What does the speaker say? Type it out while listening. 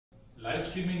Live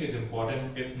streaming is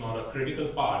important, if not a critical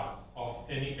part, of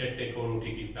any EdTech or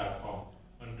OTT platform.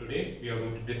 And today we are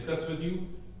going to discuss with you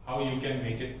how you can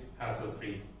make it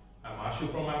hassle-free. I'm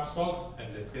Ashu from AppSquadz,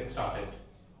 and let's get started.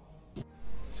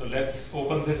 So let's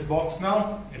open this box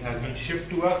now. It has been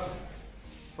shipped to us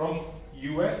from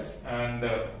US, and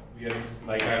we are,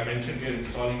 like I mentioned, we are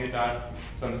installing it at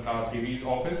Sanskar TV's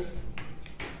office.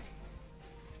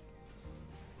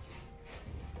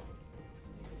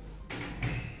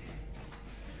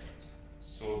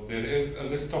 So there is a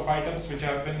list of items which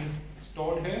have been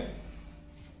stored here.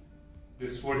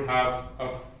 This would have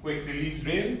a quick release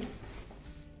rail,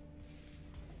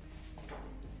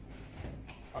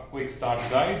 a quick start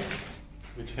guide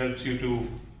which helps you to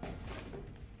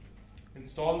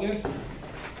install this,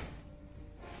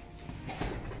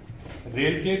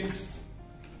 rail kits,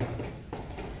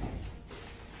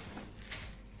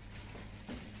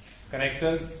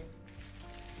 connectors,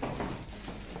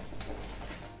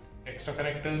 extra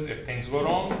connectors if things go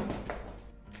wrong,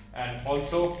 and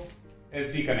also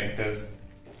SD connectors,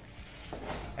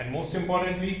 and most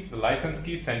importantly the license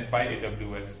key sent by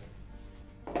AWS.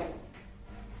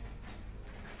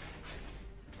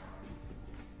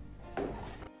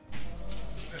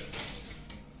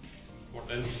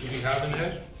 What else do we have in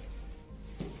here?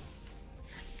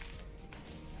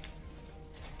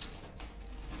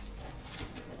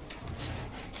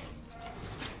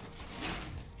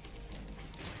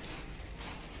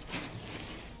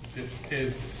 This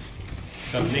is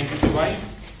the link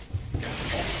device.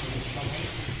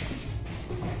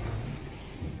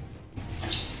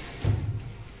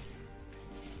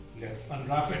 Let's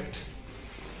unwrap it.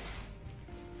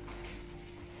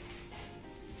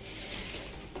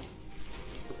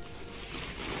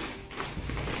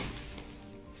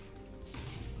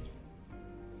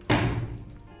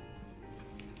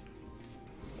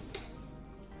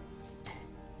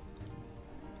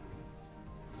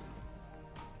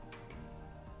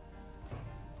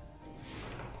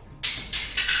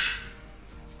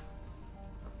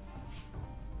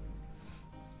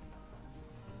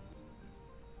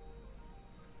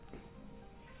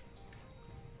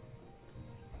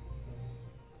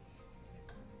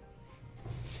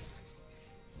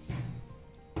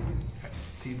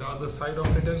 See the other side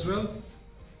of it as well.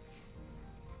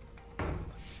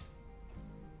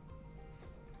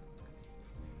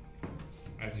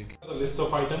 As you can see, the list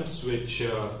of items which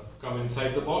come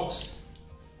inside the box.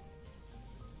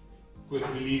 Quick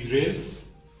release rails,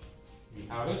 we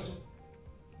have it.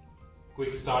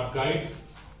 Quick start guide,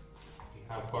 we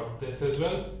have got this as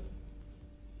well.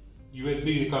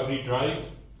 USB recovery drive,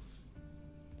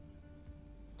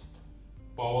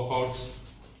 power cords.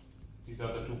 These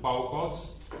are the two power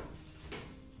cords,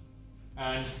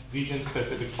 and region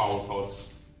specific power cords.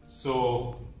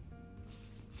 So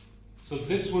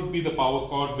this would be the power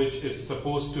cord which is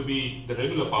supposed to be the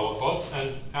regular power cords,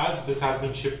 and as this has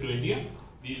been shipped to India,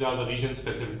 these are the region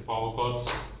specific power cords.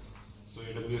 So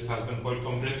AWS has been quite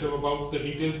comprehensive about the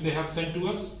details they have sent to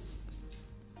us.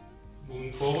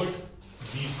 Moving forward,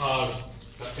 these are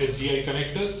the SDI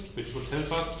connectors which would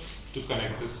help us to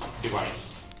connect this device.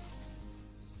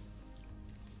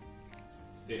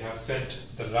 They have sent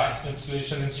the rack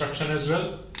installation instruction as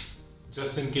well,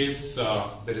 just in case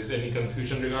there is any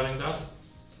confusion regarding that.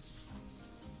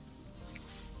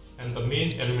 And the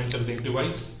main Elemental link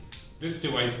device. This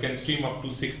device can stream up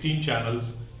to 16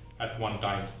 channels at one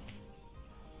time.